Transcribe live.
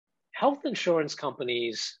health insurance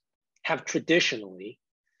companies have traditionally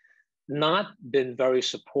not been very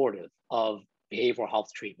supportive of behavioral health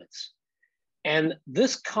treatments. And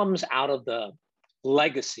this comes out of the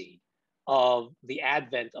legacy of the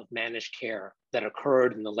advent of managed care that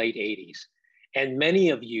occurred in the late 80s. And many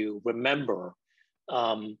of you remember,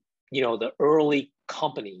 the early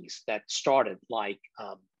companies that started like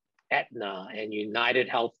Aetna and United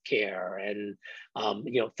Healthcare and,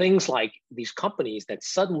 things like these companies that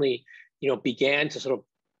suddenly, began to sort of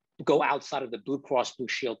go outside of the Blue Cross Blue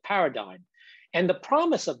Shield paradigm. And the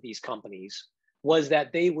promise of these companies was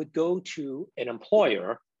that they would go to an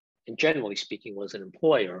employer, and generally speaking was an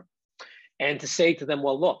employer, and to say to them,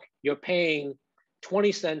 well, look, you're paying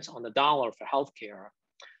 20 cents on the dollar for healthcare.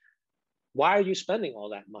 Why are you spending all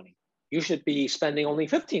that money? You should be spending only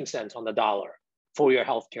 15 cents on the dollar for your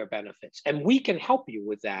healthcare benefits. And we can help you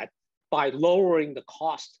with that by lowering the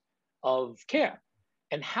cost of care.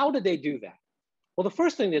 And how did they do that? Well, the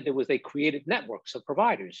first thing they did was they created networks of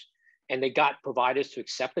providers, and they got providers to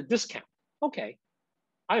accept a discount. Okay,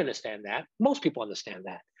 I understand that. Most people understand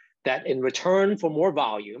that in return for more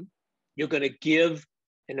volume, you're going to give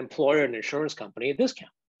an employer, an insurance company, a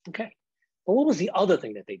discount. Okay, but what was the other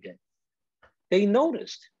thing that they did? They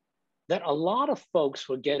noticed that a lot of folks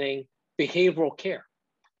were getting behavioral care.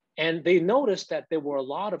 And they noticed that there were a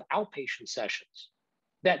lot of outpatient sessions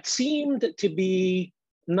that seemed to be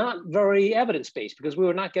not very evidence-based because we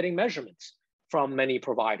were not getting measurements from many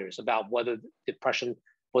providers about whether depression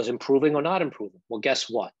was improving or not improving. Well, guess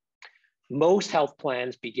what? Most health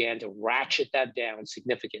plans began to ratchet that down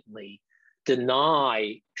significantly,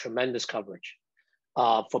 deny tremendous coverage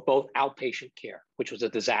for both outpatient care, which was a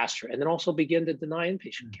disaster, and then also begin to deny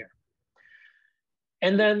inpatient care.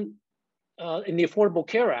 And then in the Affordable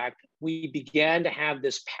Care Act, we began to have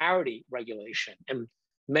this parity regulation. And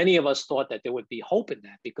many of us thought that there would be hope in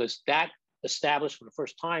that because that established for the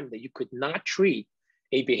first time that you could not treat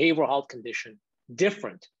a behavioral health condition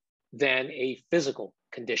different than a physical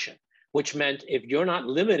condition, which meant if you're not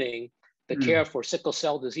limiting the care for sickle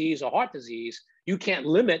cell disease or heart disease, you can't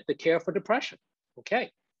limit the care for depression. Okay.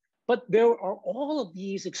 But there are all of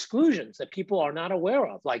these exclusions that people are not aware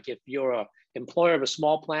of. Like if you're an employer of a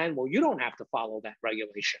small plan, well, you don't have to follow that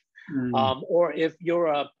regulation. Or if you're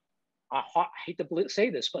I hate to say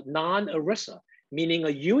this, but non-ERISA, meaning a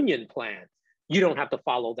union plan, you don't have to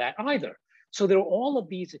follow that either. So there are all of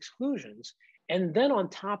these exclusions. And then on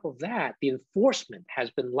top of that, the enforcement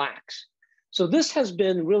has been lax. So this has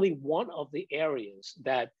been really one of the areas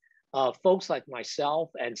that folks like myself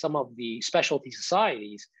and some of the specialty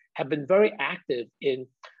societies have been very active in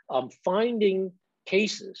finding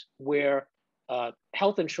cases where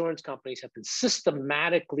health insurance companies have been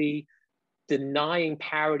systematically denying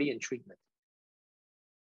parity in treatment.